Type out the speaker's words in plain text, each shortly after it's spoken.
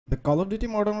The Call of Duty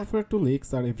Modern Warfare 2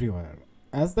 leaks are everywhere,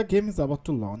 as the game is about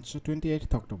to launch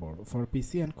 28th October for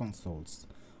PC and consoles.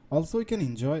 Also, we can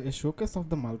enjoy a showcase of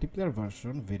the multiplayer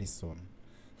version very soon.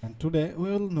 And today,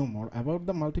 we will know more about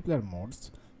the multiplayer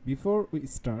modes. Before we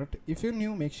start, if you're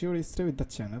new, make sure you stay with the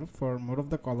channel for more of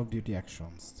the Call of Duty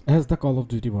actions. As the Call of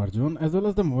Duty version, as well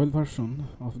as the mobile version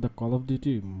of the Call of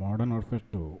Duty Modern Warfare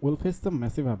 2 will face some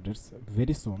massive updates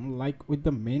very soon, like with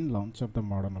the main launch of the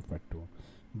Modern Warfare 2.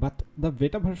 But the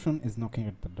beta version is knocking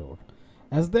at the door.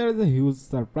 As there is a huge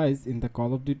surprise in the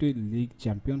Call of Duty League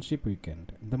Championship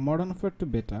weekend, the Modern Warfare 2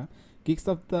 beta kicks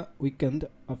off the weekend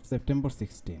of September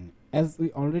 16. As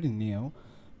we already knew,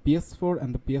 PS4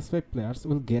 and the PS5 players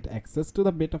will get access to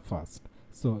the beta first.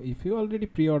 So if you already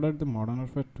pre-ordered the Modern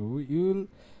Warfare 2, you will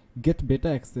get beta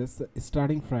access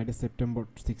starting Friday, September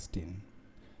 16.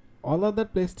 All other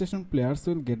PlayStation players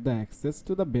will get the access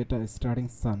to the beta starting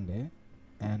Sunday,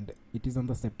 and it is on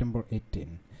the September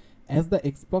 18. As the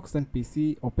Xbox and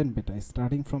PC open beta is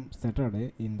starting from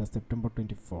Saturday in the September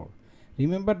 24.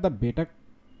 Remember, the beta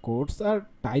codes are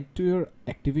tied to your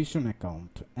Activision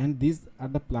account, and these are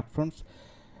the platforms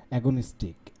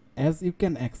agnostic, as you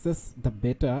can access the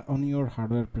beta on your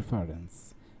hardware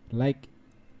preference. Like,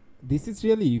 this is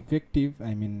really effective.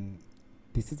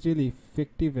 This is really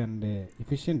effective and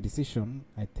efficient decision,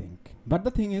 I think. But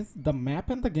the thing is, the map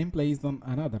and the gameplay is on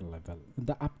another level.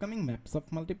 The upcoming maps of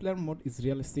multiplayer mode is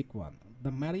really sick one.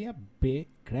 The Maria Bay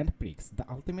Grand Prix, the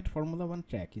ultimate Formula 1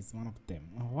 track, is one of them,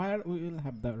 where we will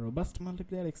have the robust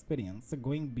multiplayer experience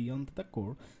going beyond the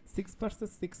core 6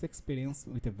 vs 6 experience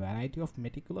with a variety of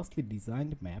meticulously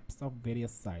designed maps of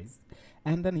various sizes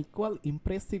and an equal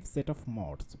impressive set of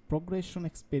mods, progression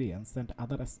experience and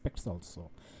other aspects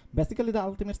also. Basically, the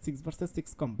ultimate 6 vs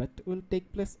 6 combat will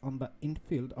take place on the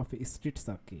infield of a street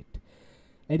circuit.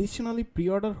 Additionally,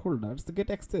 pre-order holders get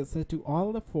access to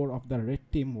all the 4 of the Red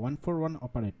Team 141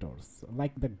 operators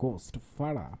like the Ghost,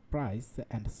 Farah, Price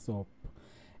and Soap,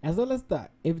 as well as the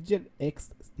FZX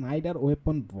Snyder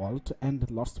Weapon Vault and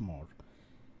lots more.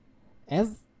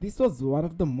 As this was one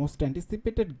of the most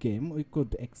anticipated game we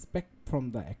could expect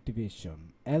from the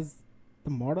Activision, as the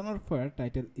Modern Warfare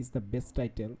title is the best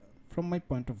title from my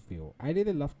point of view. I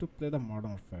really love to play the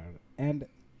Modern Warfare, and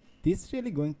this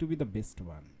really going to be the best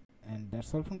one. And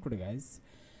that's all from today, guys.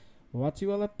 What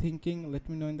you all are thinking, let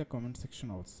me know in the comment section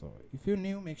also. If you're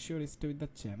new, make sure you stay with the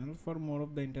channel for more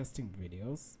of the interesting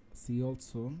videos. See you all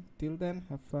soon. Till then,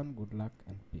 have fun, good luck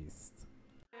and peace.